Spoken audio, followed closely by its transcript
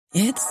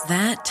It's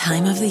that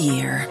time of the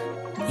year.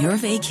 Your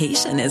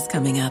vacation is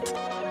coming up.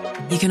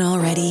 You can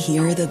already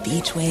hear the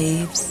beach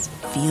waves,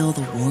 feel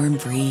the warm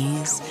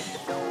breeze,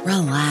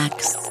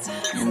 relax,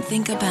 and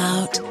think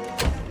about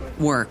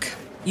work.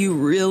 You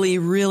really,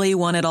 really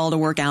want it all to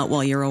work out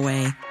while you're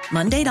away.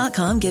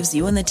 Monday.com gives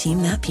you and the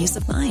team that peace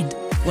of mind.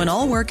 When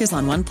all work is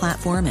on one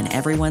platform and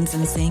everyone's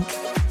in sync,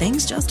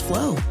 things just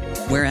flow.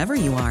 Wherever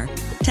you are,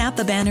 tap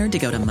the banner to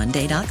go to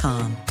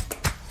Monday.com.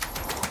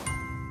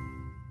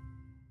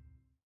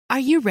 Are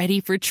you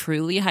ready for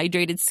truly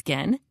hydrated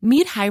skin?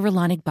 Meet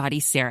Hyaluronic Body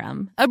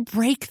Serum, a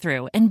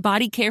breakthrough in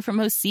body care from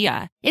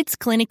Osea. It's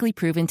clinically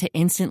proven to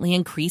instantly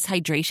increase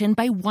hydration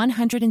by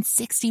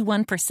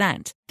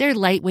 161%. Their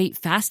lightweight,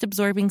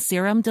 fast-absorbing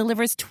serum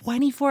delivers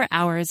 24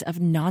 hours of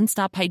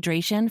nonstop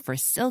hydration for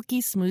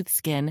silky smooth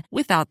skin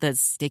without the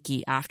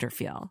sticky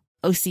afterfeel.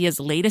 Osea's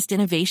latest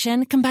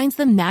innovation combines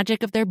the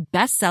magic of their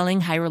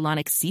best-selling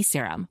Hyaluronic Sea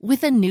Serum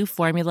with a new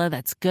formula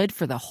that's good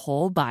for the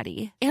whole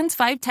body and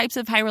 5 types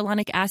of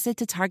hyaluronic acid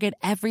to target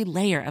every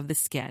layer of the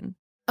skin.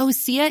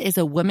 Osea is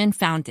a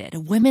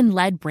women-founded,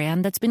 women-led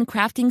brand that's been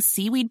crafting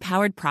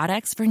seaweed-powered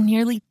products for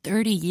nearly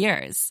 30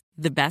 years.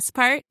 The best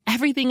part?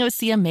 Everything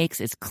Osea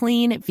makes is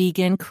clean,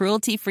 vegan,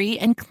 cruelty-free,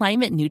 and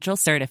climate-neutral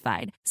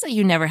certified, so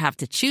you never have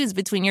to choose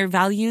between your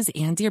values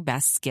and your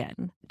best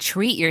skin.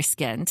 Treat your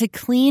skin to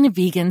clean,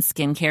 vegan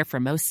skincare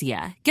from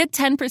Osea. Get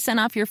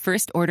 10% off your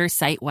first order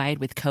site-wide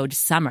with code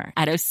SUMMER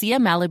at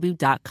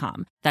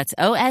OseaMalibu.com. That's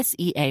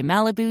OSEA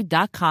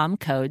Malibu.com,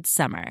 code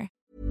SUMMER.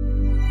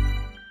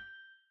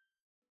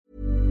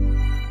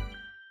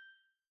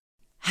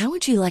 How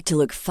would you like to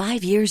look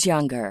 5 years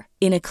younger?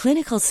 In a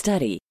clinical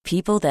study,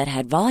 people that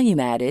had volume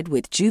added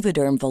with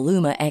Juvederm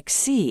Voluma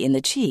XC in the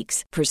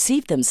cheeks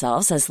perceived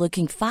themselves as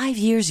looking 5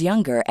 years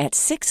younger at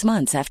 6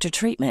 months after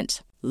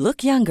treatment.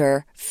 Look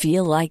younger,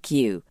 feel like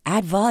you.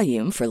 Add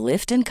volume for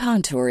lift and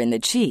contour in the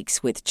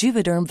cheeks with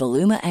Juvederm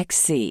Voluma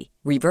XC.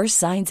 Reverse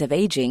signs of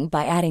aging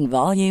by adding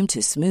volume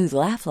to smooth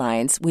laugh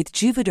lines with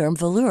Juvederm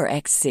Volure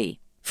XC.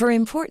 For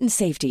important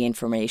safety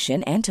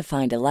information and to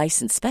find a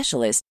licensed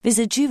specialist,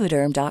 visit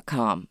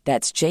Juvederm.com.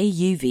 That's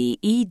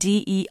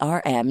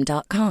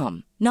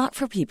JUVEDERM.com. Not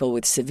for people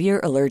with severe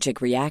allergic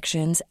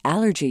reactions,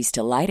 allergies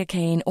to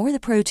lidocaine, or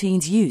the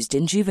proteins used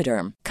in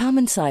Juvederm.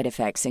 Common side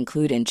effects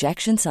include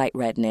injection site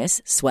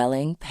redness,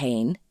 swelling,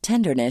 pain,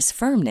 tenderness,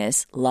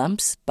 firmness,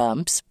 lumps,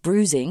 bumps,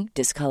 bruising,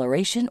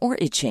 discoloration, or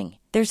itching.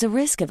 There's a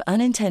risk of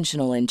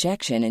unintentional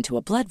injection into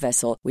a blood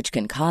vessel, which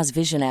can cause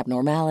vision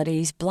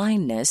abnormalities,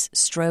 blindness,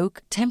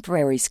 stroke,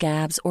 temporary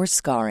scabs, or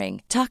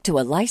scarring. Talk to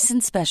a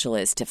licensed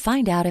specialist to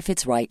find out if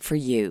it's right for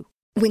you.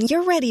 When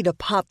you're ready to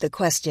pop the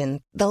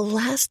question, the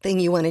last thing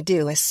you want to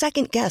do is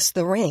second-guess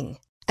the ring.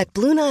 At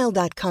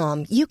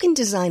BlueNile.com, you can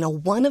design a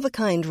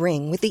one-of-a-kind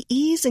ring with the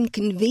ease and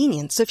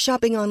convenience of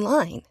shopping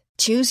online.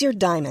 Choose your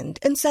diamond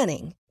and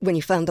setting. When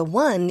you find the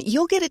one,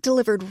 you'll get it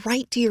delivered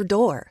right to your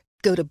door.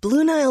 Go to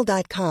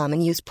BlueNile.com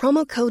and use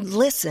promo code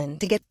LISTEN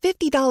to get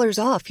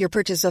 $50 off your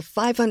purchase of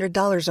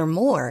 $500 or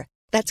more.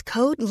 That's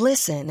code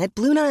LISTEN at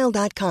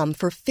BlueNile.com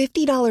for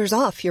 $50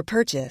 off your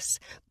purchase.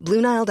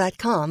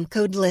 BlueNile.com,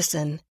 code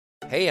LISTEN.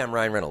 Hey, I'm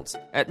Ryan Reynolds.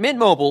 At Mint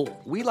Mobile,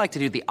 we like to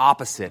do the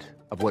opposite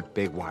of what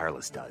Big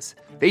Wireless does.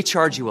 They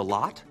charge you a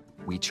lot,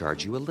 we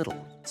charge you a little.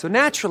 So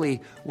naturally,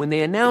 when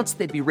they announced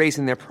they'd be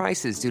raising their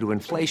prices due to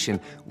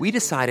inflation, we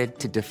decided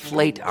to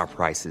deflate our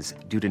prices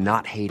due to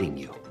not hating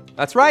you.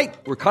 That's right.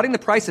 We're cutting the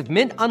price of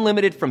Mint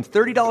Unlimited from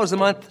 $30 a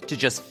month to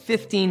just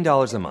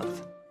 $15 a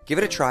month. Give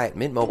it a try at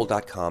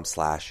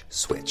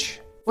mintmobile.com/switch.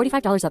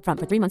 $45 up front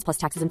for 3 months plus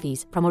taxes and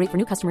fees. Promo rate for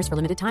new customers for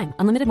limited time.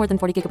 Unlimited more than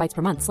 40 gigabytes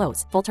per month.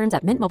 Slows full terms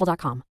at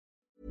mintmobile.com.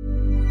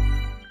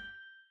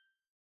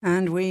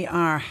 And we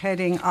are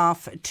heading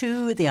off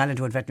to the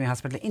Islandwood Veterinary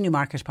Hospital in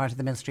Newmarket, part of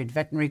the Mill Street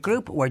Veterinary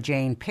Group, where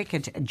Jane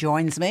Pickett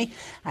joins me.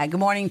 Good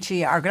morning to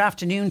you, or good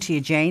afternoon to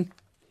you, Jane.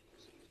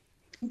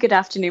 Good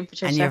afternoon,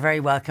 Patricia. And you're very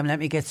welcome. Let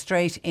me get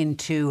straight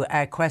into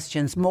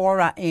questions.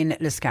 Maura in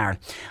Liscar.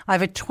 I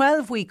have a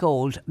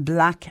 12-week-old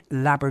black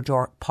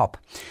Labrador pup.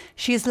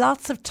 She has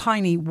lots of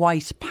tiny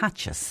white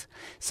patches.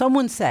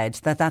 Someone said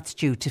that that's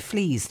due to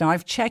fleas. Now,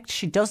 I've checked.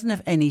 She doesn't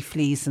have any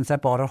fleas since I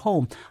brought her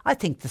home. I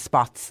think the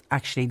spots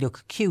actually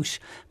look cute.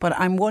 But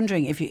I'm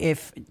wondering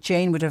if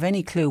Jane would have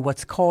any clue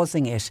what's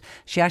causing it.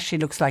 She actually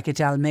looks like a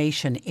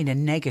Dalmatian in a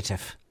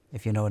negative,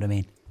 if you know what I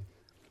mean.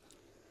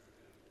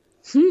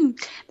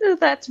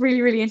 That's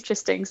really, really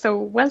interesting. So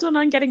well done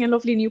on getting a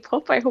lovely new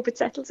pup. I hope it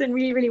settles in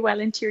really, really well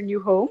into your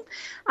new home.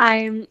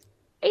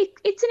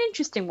 It's an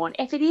interesting one.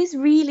 If it is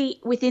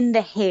really within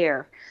the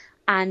hair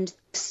and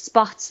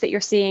spots that you're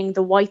seeing,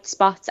 the white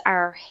spots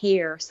are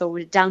hair, so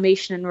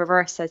Dalmatian in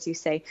reverse, as you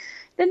say,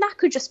 then that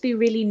could just be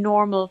really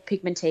normal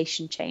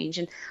pigmentation change.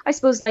 And I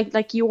suppose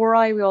like you or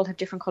I, we all have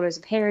different colours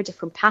of hair,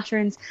 different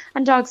patterns,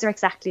 and dogs are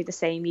exactly the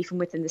same, even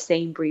within the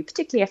same breed,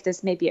 particularly if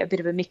there's maybe a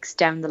bit of a mix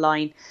down the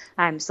line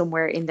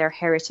somewhere in their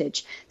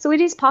heritage. So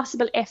it is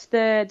possible if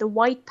the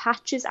white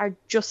patches are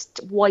just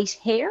white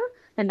hair,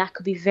 then that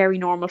could be very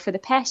normal for the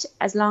pet.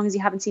 As long as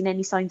you haven't seen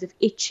any signs of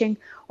itching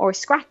or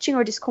scratching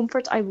or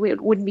discomfort, I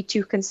wouldn't be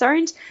too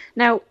concerned.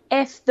 Now,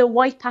 if the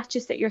white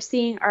patches that you're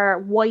seeing are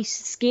white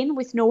skin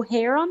with no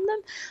hair on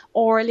them,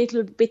 or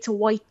little bits of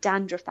white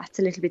dandruff, that's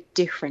a little bit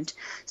different.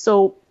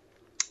 So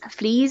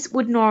fleas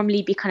would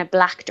normally be kind of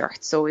black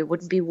dirt, so it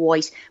wouldn't be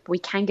white, but we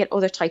can get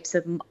other types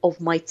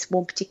of mites,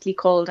 one particularly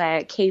called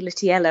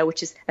Calytiella,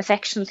 which is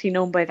affectionately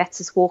known by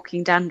vets as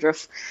walking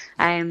dandruff,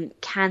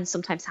 can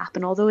sometimes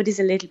happen, although it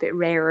is a little bit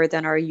rarer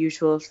than our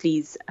usual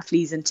fleas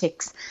and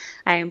ticks.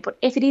 But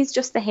if it is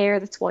just the hair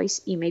that's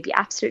white, you may be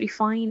absolutely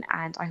fine,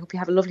 and I hope you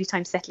have a lovely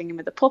time settling in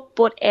with the pup.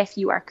 But if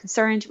you are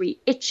concerned, re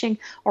itching,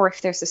 or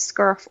if there's a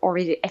scurf, or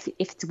if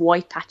it's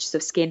white patches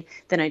of skin,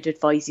 then I'd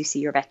advise you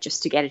see your vet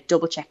just to get it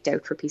double checked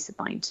out for peace of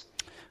mind.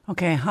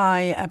 Okay,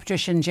 hi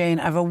Patricia and Jane.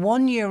 I have a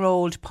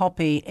 1-year-old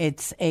puppy.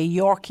 It's a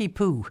Yorkie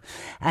poo.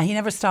 He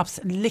never stops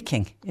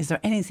licking. Is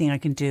there anything I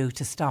can do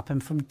to stop him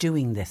from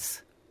doing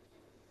this?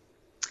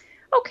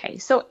 Okay,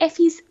 so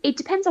it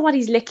depends on what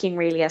he's licking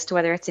really as to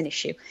whether it's an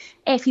issue.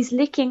 If he's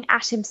licking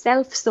at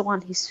himself, so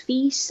on his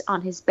feet,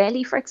 on his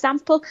belly, for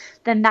example,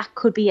 then that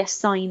could be a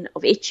sign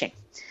of itching.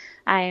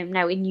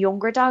 Now, in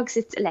younger dogs,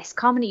 it's less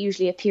common. It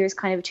usually appears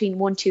kind of between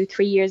 1, 2,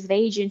 3 years of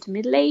age into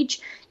middle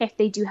age. If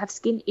they do have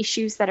skin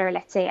issues that are,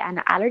 let's say,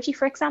 an allergy,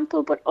 for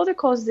example, but other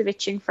causes of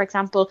itching, for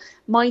example,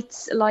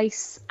 mites,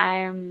 lice,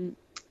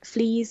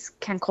 fleas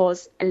can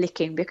cause a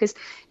licking. Because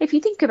if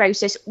you think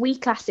about it, we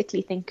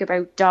classically think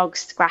about dogs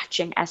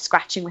scratching as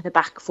scratching with a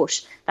back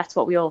foot. That's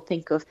what we all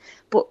think of.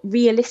 But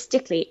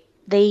realistically,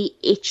 they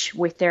itch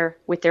with their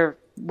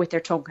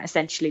tongue,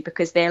 essentially,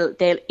 because they'll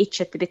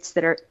itch at the bits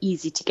that are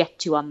easy to get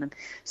to on them.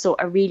 So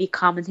a really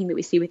common thing that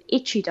we see with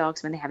itchy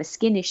dogs when they have a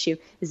skin issue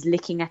is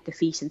licking at the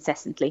feet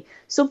incessantly.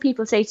 Some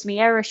people say to me,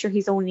 sure,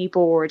 he's only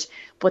bored,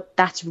 but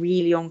that's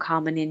really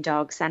uncommon in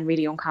dogs and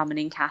really uncommon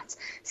in cats.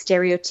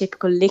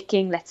 Stereotypical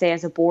licking, let's say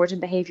as a boredom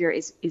behaviour,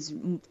 is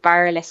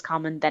far less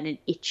common than an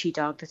itchy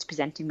dog that's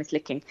presenting with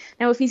licking.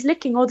 Now, if he's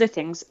licking other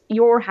things,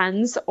 your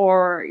hands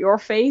or your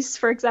face,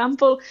 for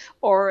example,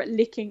 or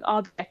licking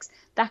objects,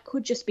 that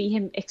could just be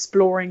him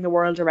exploring the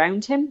world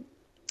around him.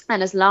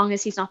 And as long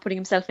as he's not putting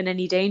himself in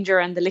any danger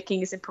and the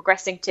licking isn't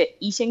progressing to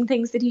eating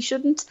things that he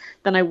shouldn't,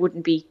 then I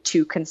wouldn't be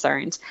too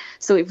concerned.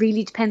 So it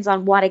really depends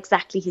on what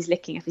exactly he's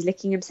licking. If he's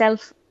licking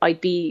himself, I'd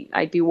be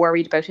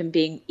worried about him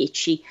being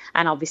itchy.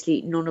 And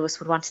obviously none of us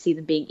would want to see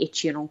them being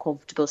itchy and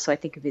uncomfortable. So I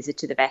think a visit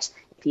to the vet,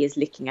 if he is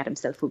licking at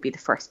himself, would be the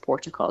first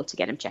port of call to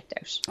get him checked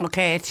out.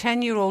 Okay, a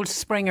 10-year-old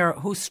Springer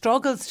who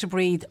struggles to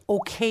breathe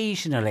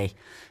occasionally.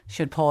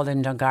 Should Paul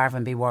in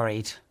Dungarvan be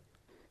worried?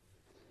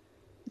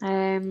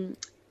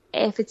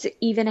 If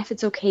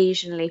it's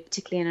occasionally,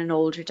 particularly in an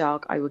older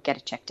dog, I would get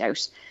it checked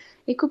out.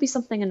 It could be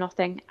something and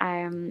nothing.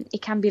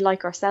 It can be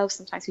like ourselves.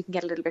 Sometimes we can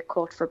get a little bit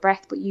caught for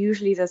breath, but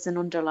usually there's an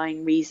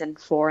underlying reason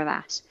for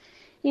that.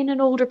 In an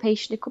older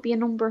patient, it could be a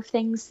number of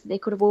things. They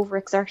could have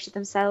overexerted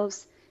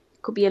themselves.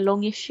 It could be a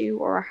lung issue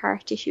or a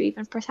heart issue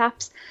even,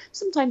 perhaps.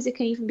 Sometimes it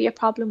can even be a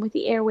problem with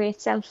the airway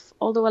itself,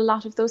 although a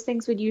lot of those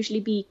things would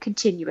usually be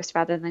continuous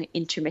rather than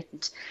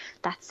intermittent.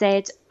 That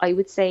said, I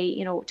would say,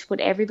 to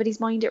put everybody's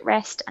mind at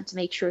rest and to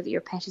make sure that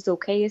your pet is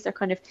okay as they're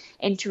kind of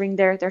entering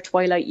their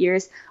twilight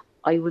years,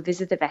 I would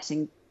visit the vet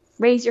and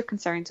raise your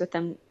concerns with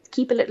them.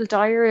 Keep a little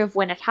diary of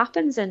when it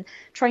happens and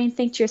try and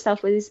think to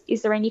yourself,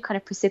 is there any kind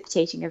of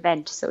precipitating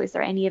event? So is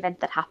there any event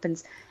that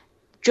happens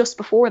just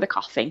before the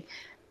coughing?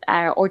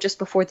 Or just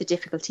before the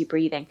difficulty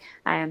breathing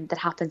that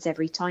happens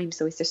every time?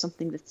 So is there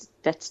something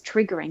that's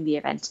triggering the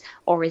event,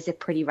 or is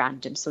it pretty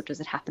random? So does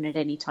it happen at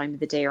any time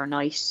of the day or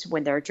night,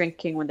 when they're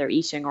drinking, when they're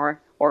eating,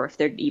 or if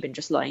they're even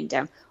just lying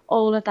down?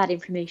 All of that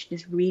information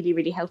is really,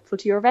 really helpful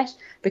to your vet,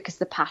 because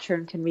the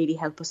pattern can really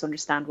help us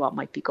understand what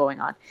might be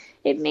going on.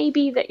 It may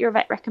be that your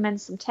vet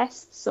recommends some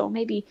tests, so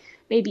maybe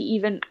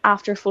even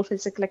after a full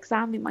physical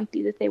exam, it might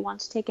be that they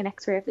want to take an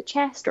x-ray of the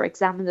chest or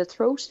examine the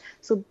throat.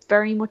 So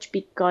very much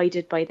be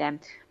guided by them.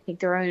 I think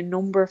there are a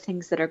number of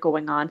things that are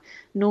going on.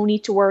 No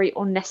need to worry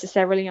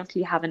unnecessarily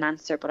until you have an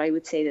answer, but I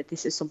would say that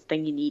this is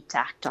something you need to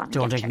act on.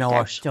 Don't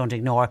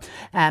ignore.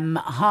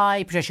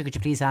 Hi, Patricia, could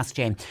you please ask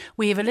Jane?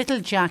 We have a little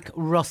Jack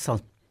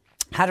Russell.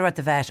 Had her at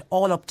the vet,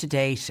 all up to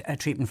date,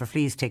 treatment for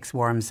fleas, ticks,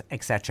 worms,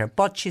 etc.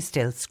 But she's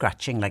still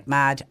scratching like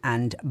mad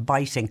and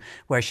biting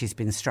where she's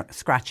been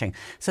scratching.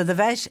 So the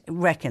vet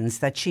reckons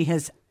that she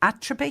has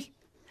atrophy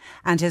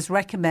and has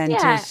recommended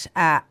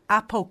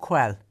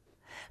Apoquel.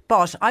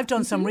 But I've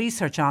done some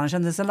research on it,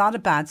 and there's a lot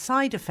of bad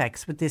side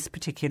effects with this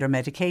particular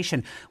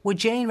medication. Would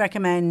Jane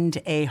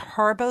recommend a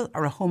herbal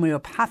or a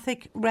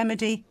homeopathic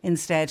remedy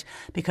instead?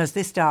 Because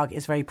this dog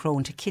is very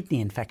prone to kidney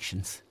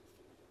infections.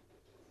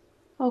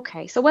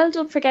 Okay, so well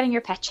done for getting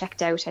your pet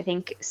checked out. I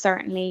think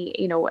certainly,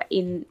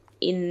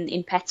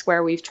 in pets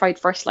where we've tried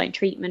first line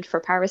treatment for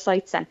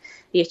parasites and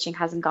the itching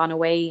hasn't gone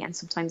away, and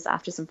sometimes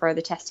after some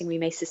further testing we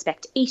may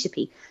suspect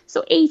atopy.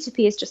 So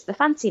atopy is just the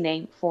fancy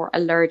name for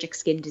allergic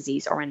skin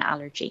disease or an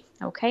allergy.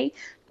 Okay,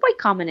 quite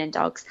common in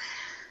dogs.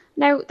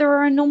 Now, there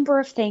are a number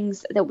of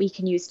things that we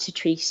can use to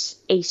treat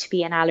A to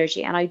B an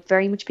allergy, and I'd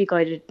very much be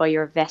guided by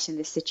your vet in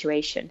this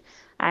situation.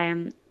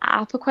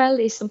 Apoquel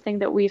is something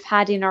that we've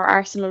had in our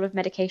arsenal of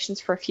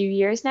medications for a few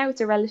years now.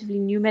 It's a relatively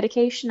new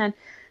medication, and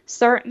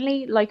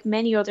certainly, like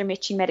many other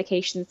itching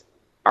medications,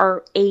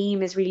 our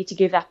aim is really to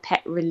give that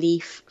pet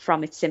relief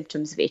from its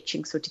symptoms of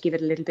itching, so to give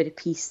it a little bit of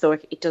peace so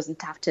it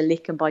doesn't have to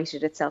lick and bite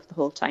at itself the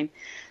whole time.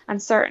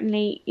 And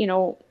certainly,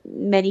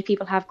 many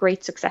people have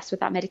great success with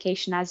that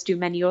medication, as do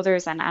many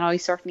others, and I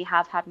certainly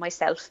have had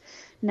myself.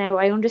 Now,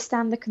 I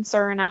understand the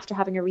concern after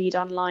having a read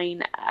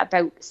online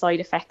about side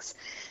effects.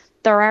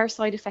 There are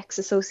side effects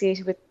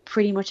associated with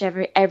pretty much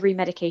every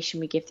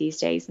medication we give these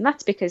days. And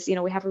that's because,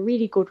 we have a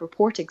really good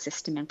reporting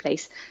system in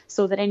place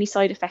so that any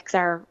side effects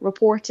are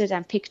reported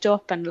and picked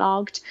up and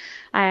logged.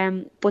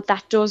 But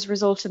that does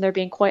result in there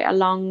being quite a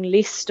long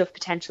list of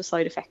potential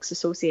side effects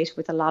associated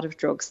with a lot of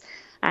drugs.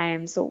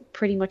 So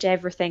pretty much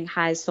everything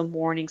has some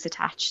warnings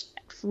attached.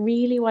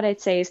 Really what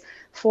I'd say is,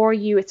 for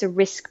you, it's a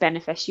risk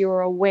benefit.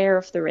 You're aware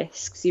of the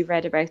risks, you've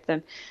read about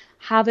them.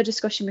 Have a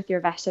discussion with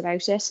your vet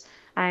about it.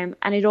 And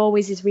it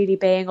always is really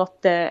weighing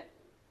up the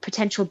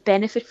potential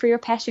benefit for your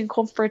pet in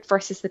comfort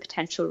versus the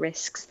potential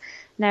risks.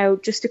 Now,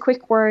 just a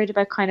quick word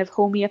about kind of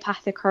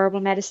homeopathic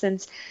herbal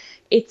medicines.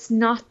 It's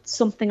not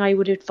something I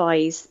would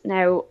advise.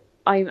 Now,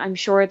 I'm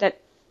sure that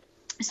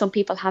some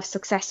people have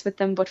success with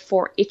them, but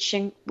for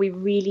itching, we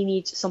really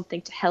need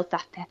something to help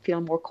that pet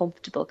feel more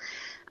comfortable.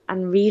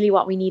 And really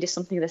what we need is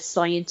something that's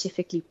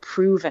scientifically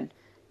proven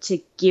to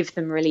give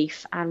them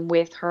relief. And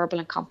with herbal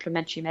and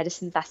complementary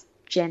medicines, that's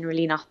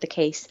generally not the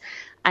case.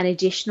 An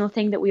additional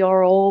thing that we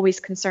are always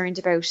concerned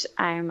about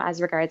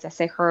as regards, let's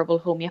say, herbal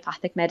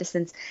homeopathic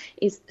medicines,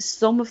 is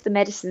some of the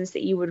medicines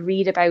that you would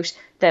read about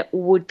that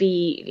would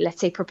be, let's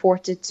say,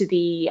 purported to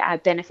be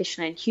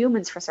beneficial in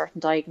humans for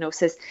certain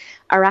diagnoses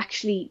are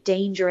actually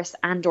dangerous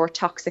and or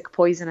toxic,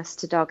 poisonous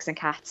to dogs and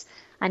cats.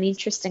 And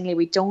interestingly,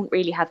 we don't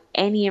really have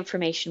any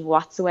information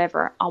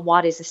whatsoever on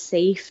what is a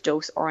safe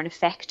dose or an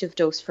effective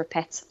dose for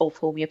pets of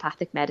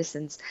homeopathic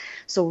medicines.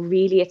 So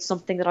really, it's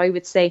something that I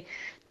would say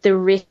the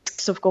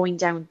risks of going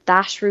down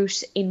that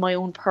route, in my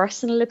own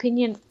personal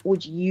opinion,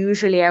 would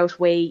usually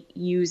outweigh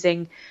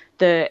using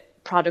the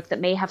product that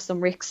may have some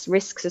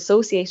risks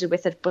associated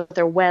with it, but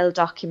they're well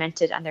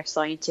documented and they're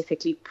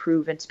scientifically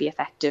proven to be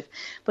effective.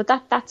 But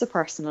that's a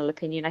personal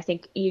opinion. I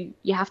think you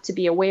have to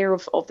be aware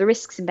of the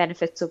risks and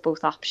benefits of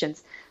both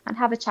options, and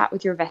have a chat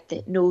with your vet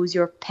that knows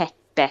your pet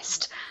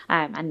best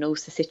and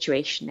knows the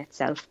situation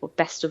itself. But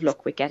best of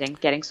luck with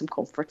getting some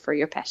comfort for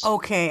your pet.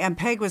 Okay, and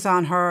Peg was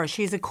on her.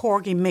 She's a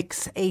Corgi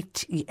mix,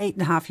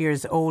 8.5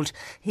 years old.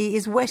 He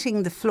is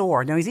wetting the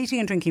floor. Now, he's eating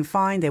and drinking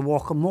fine. They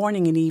walk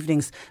morning and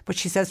evenings. But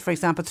she says, for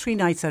example, 3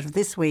 nights out of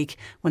this week,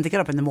 when they get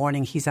up in the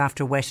morning, he's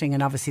after wetting.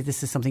 And obviously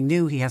this is something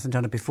new. He hasn't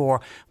done it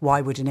before. Why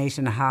would an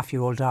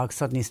 8.5-year-old dog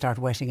suddenly start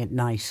wetting at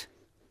night?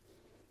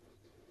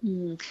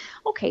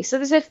 Okay, so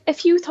there's a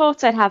few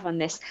thoughts I'd have on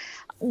this.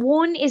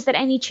 One is that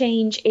any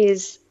change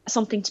is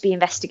something to be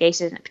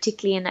investigated,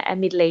 particularly in a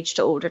middle-aged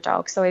to older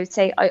dog. So I would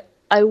say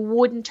I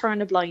wouldn't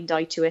turn a blind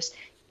eye to it,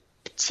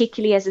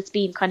 particularly as it's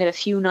been kind of a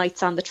few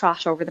nights on the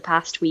trot over the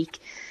past week.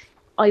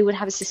 I would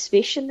have a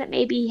suspicion that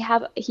maybe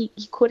he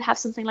could have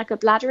something like a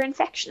bladder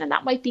infection, and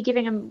that might be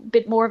giving him a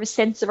bit more of a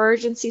sense of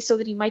urgency, so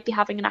that he might be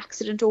having an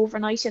accident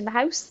overnight in the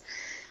house.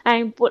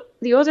 But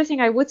the other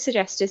thing I would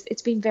suggest is,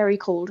 it's been very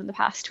cold in the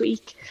past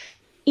week.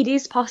 It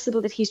is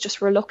possible that he's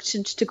just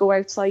reluctant to go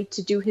outside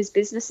to do his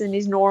business in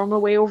his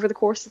normal way over the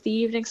course of the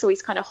evening. So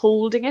he's kind of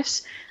holding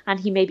it, and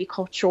he may be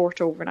caught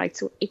short overnight.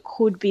 So it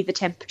could be the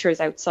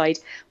temperatures outside.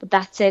 But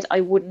that said,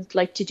 I wouldn't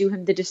like to do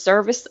him the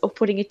disservice of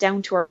putting it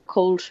down to our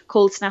cold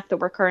snap that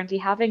we're currently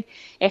having,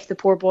 if the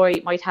poor boy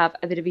might have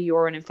a bit of a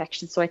urine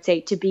infection. So I'd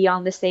say, to be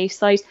on the safe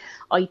side,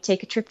 I'd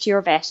take a trip to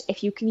your vet.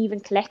 If you can even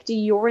collect a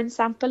urine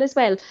sample as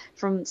well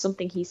from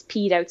something he's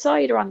peed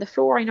outside or on the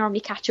floor, I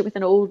normally catch it with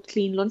an old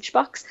clean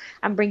lunchbox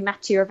and bring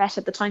that to your vet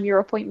at the time of your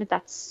appointment.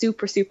 That's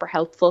super, super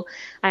helpful.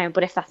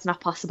 But if that's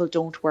not possible,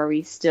 don't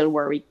worry. Still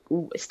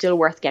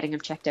worth getting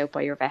him checked out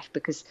by your vet,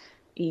 because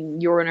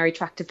urinary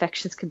tract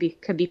infections can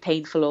be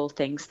painful old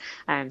things.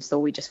 So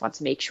we just want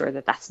to make sure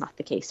that that's not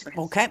the case for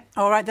him. Okay,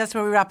 all right, that's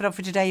where we wrap it up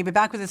for today. You'll be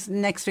back with us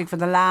next week for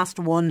the last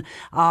one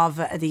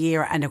of the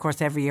year, and of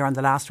course every year on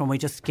the last one we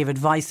just give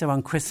advice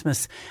around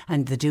Christmas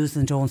and the do's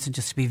and don'ts, and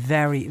just to be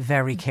very,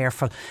 very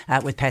careful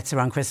with pets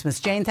around Christmas.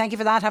 Jane, thank you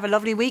for that. Have a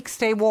lovely week,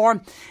 stay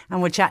warm,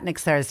 and we'll chat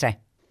next Thursday.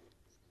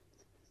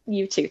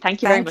 You too.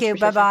 Thank you very much. Thank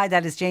you. Bye-bye.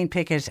 That is Jane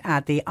Pickett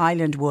at the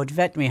Islandwood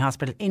Veterinary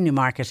Hospital in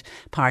Newmarket,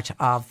 part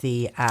of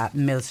the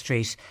Mill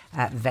Street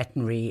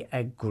Veterinary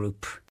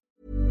Group.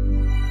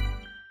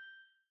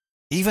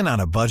 Even on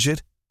a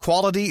budget,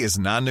 quality is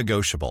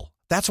non-negotiable.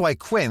 That's why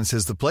Quince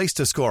is the place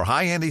to score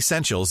high-end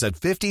essentials at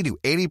 50 to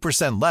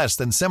 80% less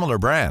than similar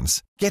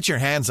brands. Get your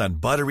hands on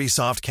buttery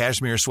soft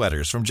cashmere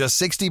sweaters from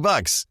just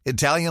 $60,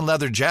 Italian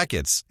leather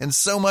jackets, and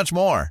so much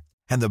more.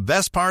 And the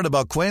best part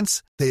about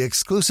Quince, they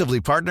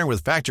exclusively partner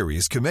with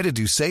factories committed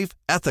to safe,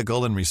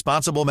 ethical, and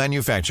responsible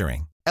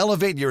manufacturing.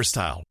 Elevate your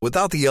style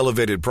without the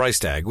elevated price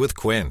tag with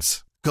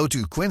Quince. Go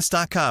to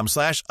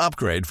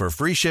quince.com/upgrade for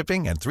free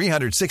shipping and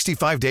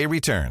 365-day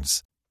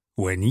returns.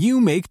 When you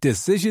make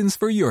decisions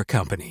for your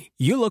company,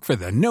 you look for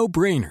the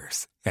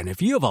no-brainers. And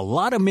if you have a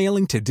lot of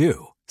mailing to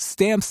do,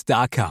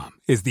 Stamps.com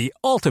is the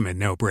ultimate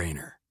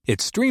no-brainer. It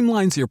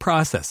streamlines your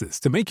processes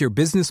to make your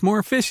business more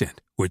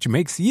efficient, which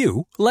makes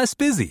you less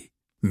busy.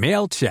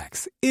 Mail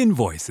checks,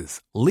 invoices,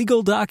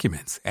 legal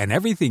documents, and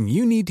everything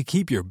you need to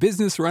keep your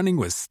business running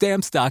with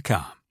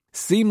Stamps.com.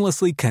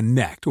 Seamlessly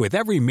connect with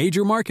every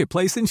major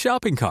marketplace and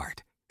shopping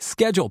cart.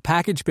 Schedule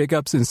package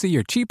pickups and see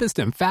your cheapest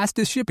and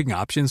fastest shipping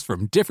options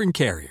from different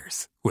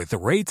carriers, with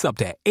rates up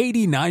to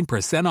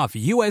 89% off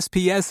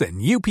USPS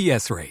and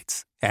UPS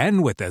rates.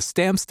 And with the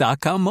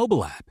Stamps.com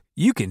mobile app,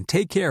 you can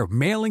take care of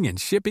mailing and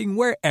shipping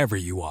wherever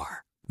you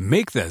are.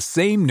 Make the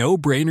same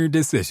no-brainer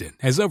decision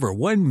as over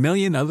 1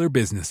 million other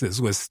businesses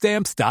with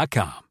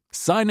Stamps.com.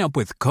 Sign up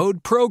with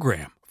code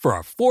PROGRAM for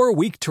a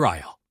 4-week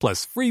trial,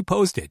 plus free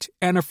postage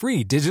and a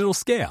free digital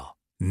scale.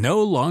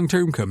 No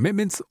long-term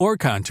commitments or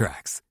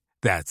contracts.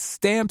 That's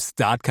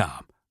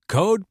Stamps.com.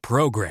 Code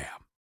PROGRAM.